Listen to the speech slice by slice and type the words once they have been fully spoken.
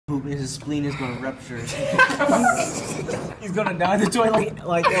His spleen is gonna rupture. He's gonna die in the toilet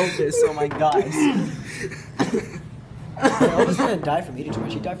like Elvis. Oh my god. Elvis didn't die from eating too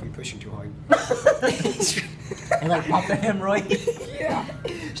much. He died from pushing too hard. And like popped a hemorrhoid. Yeah.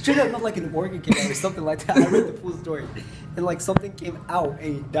 Straight up, not like an organ came out or something like that. I read the full story. And like something came out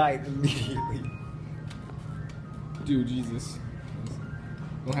and he died immediately. Dude, Jesus.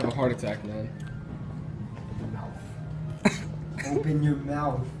 Don't have a heart attack, man. Open your mouth. Open your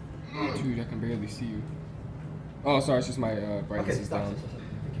mouth. Dude, I can barely see you. Oh, sorry, it's just my brightness is down.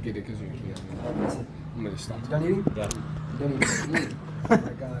 Get it, because you're. Yeah, I'm gonna stop. Done eating? Yeah. Done eating. Oh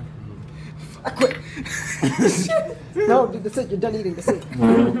my god. I quit. No, dude, that's it. You're done eating. That's it.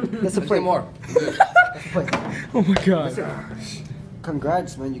 That's a plate. more. That's a plate. Oh my god.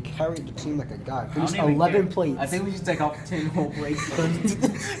 Congrats, man. You carried the team like a god. I Finished don't even 11 care. plates. I think we should take off 10 whole plates. I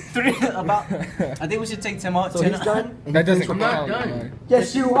think we should take 10 off. So 10 he's done? And That you doesn't finished with count. done. man.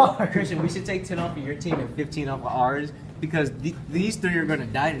 Yes, you are. Christian, we should take 10 off of your team and 15 off of ours because these three are gonna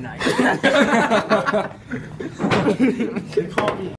die tonight.